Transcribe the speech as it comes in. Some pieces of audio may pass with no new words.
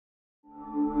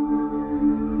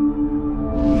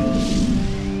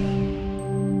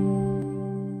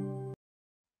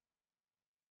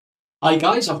Hi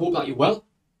guys, I hope that you're well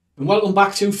and welcome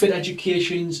back to Fit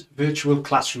Education's virtual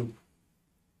classroom.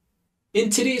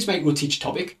 In today's micro-teach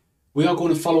topic, we are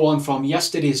going to follow on from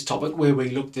yesterday's topic where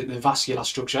we looked at the vascular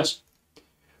structures.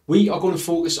 We are going to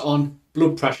focus on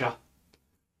blood pressure.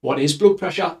 What is blood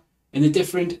pressure and the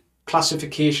different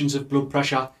classifications of blood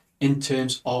pressure in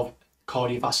terms of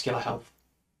cardiovascular health.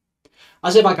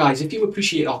 As ever guys, if you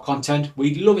appreciate our content,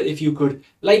 we'd love it if you could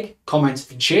like, comment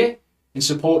and share and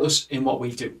support us in what we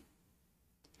do.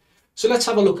 So let's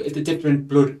have a look at the different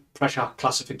blood pressure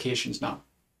classifications now.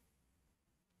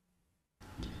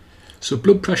 So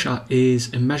blood pressure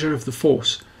is a measure of the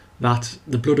force that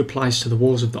the blood applies to the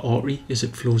walls of the artery as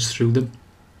it flows through them.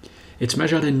 It's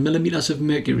measured in millimeters of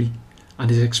mercury and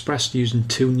is expressed using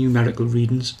two numerical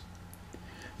readings.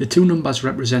 The two numbers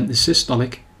represent the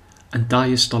systolic and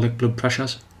diastolic blood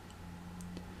pressures.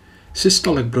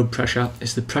 Systolic blood pressure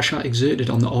is the pressure exerted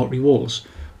on the artery walls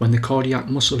when the cardiac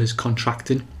muscle is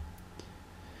contracting.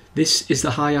 This is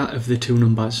the higher of the two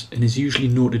numbers and is usually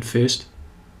noted first.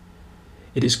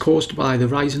 It is caused by the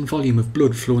rise in volume of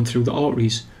blood flowing through the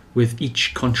arteries with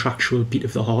each contractual beat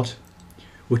of the heart,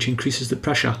 which increases the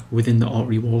pressure within the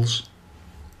artery walls.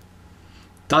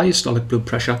 Diastolic blood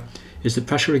pressure is the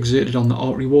pressure exerted on the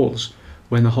artery walls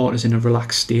when the heart is in a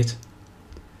relaxed state.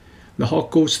 The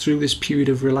heart goes through this period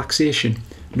of relaxation,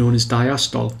 known as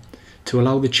diastole, to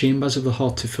allow the chambers of the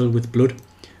heart to fill with blood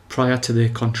prior to the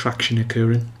contraction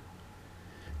occurring.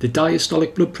 The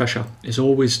diastolic blood pressure is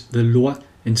always the lower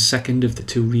and second of the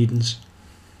two readings.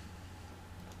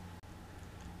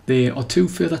 There are two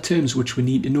further terms which we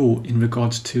need to know in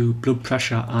regards to blood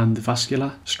pressure and the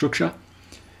vascular structure,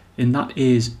 and that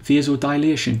is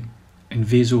vasodilation and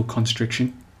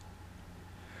vasoconstriction.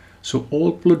 So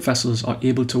all blood vessels are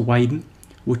able to widen,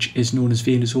 which is known as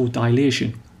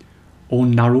vasodilation, or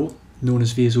narrow, known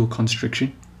as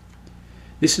vasoconstriction.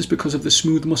 This is because of the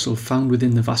smooth muscle found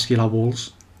within the vascular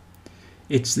walls.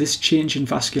 It's this change in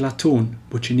vascular tone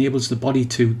which enables the body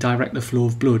to direct the flow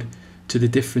of blood to the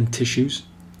different tissues,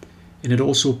 and it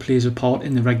also plays a part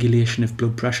in the regulation of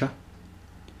blood pressure.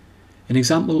 An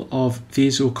example of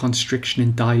vasoconstriction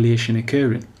and dilation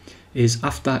occurring is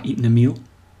after eating a meal,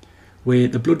 where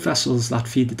the blood vessels that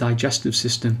feed the digestive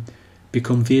system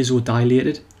become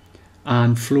vasodilated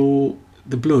and flow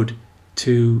the blood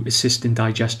to assist in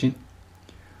digestion,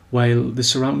 while the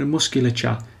surrounding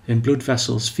musculature and blood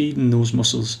vessels feeding those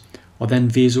muscles are then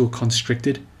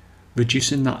vasoconstricted,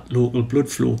 reducing that local blood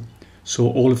flow so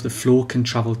all of the flow can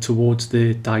travel towards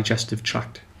the digestive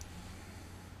tract.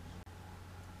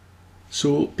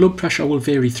 So blood pressure will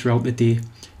vary throughout the day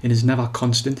and is never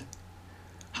constant.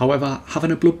 However,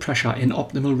 having a blood pressure in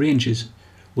optimal ranges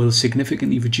will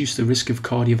significantly reduce the risk of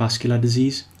cardiovascular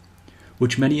disease,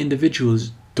 which many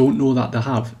individuals don't know that they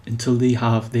have until they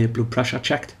have their blood pressure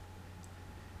checked.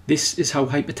 This is how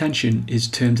hypertension is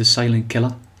termed a silent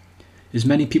killer, as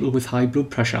many people with high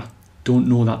blood pressure don't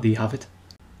know that they have it.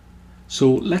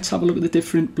 So let's have a look at the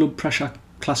different blood pressure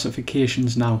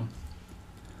classifications now.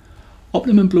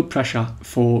 Optimum blood pressure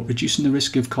for reducing the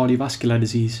risk of cardiovascular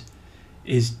disease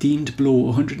is deemed below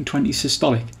 120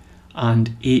 systolic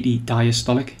and 80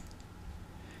 diastolic.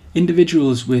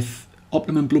 Individuals with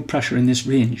optimum blood pressure in this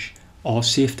range are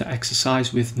safe to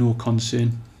exercise with no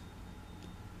concern.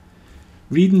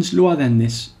 Readings lower than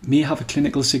this may have a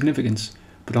clinical significance,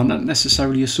 but are not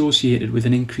necessarily associated with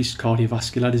an increased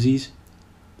cardiovascular disease.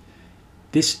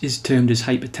 This is termed as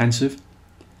hypertensive,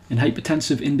 and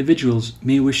hypertensive individuals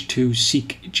may wish to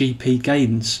seek GP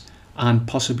guidance and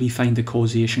possibly find the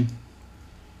causation.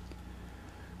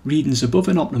 Readings above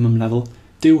an optimum level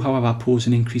do, however, pose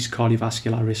an increased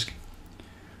cardiovascular risk,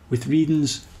 with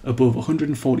readings above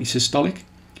 140 systolic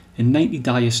and 90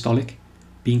 diastolic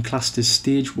being classed as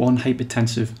stage 1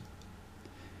 hypertensive.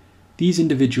 These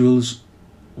individuals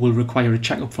will require a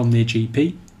checkup from their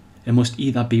GP and must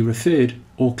either be referred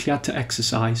or cleared to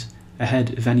exercise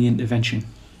ahead of any intervention.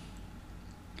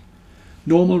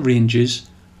 Normal ranges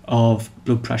of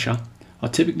blood pressure are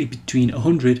typically between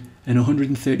 100 and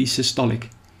 130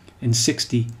 systolic and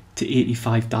 60 to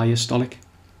 85 diastolic.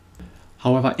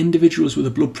 However, individuals with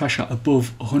a blood pressure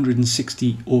above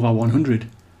 160/100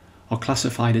 are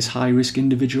classified as high-risk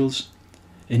individuals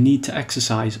and need to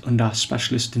exercise under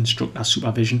specialist instructor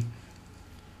supervision,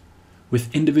 with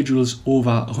individuals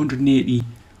over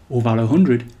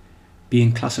 180/100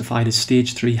 being classified as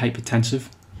stage 3 hypertensive.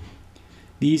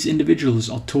 These individuals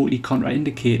are totally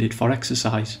contraindicated for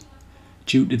exercise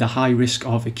due to the high risk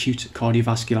of acute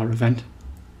cardiovascular event.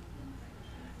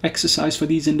 Exercise for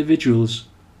these individuals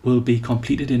will be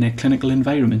completed in a clinical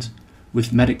environment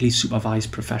with medically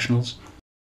supervised professionals.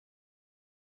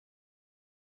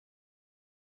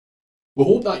 We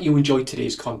hope that you enjoyed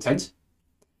today's content.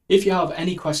 If you have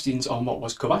any questions on what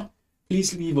was covered,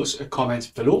 please leave us a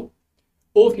comment below.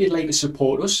 Or if you'd like to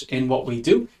support us in what we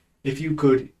do, if you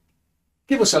could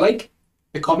give us a like,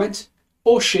 a comment,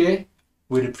 or share,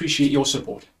 we'd appreciate your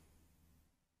support.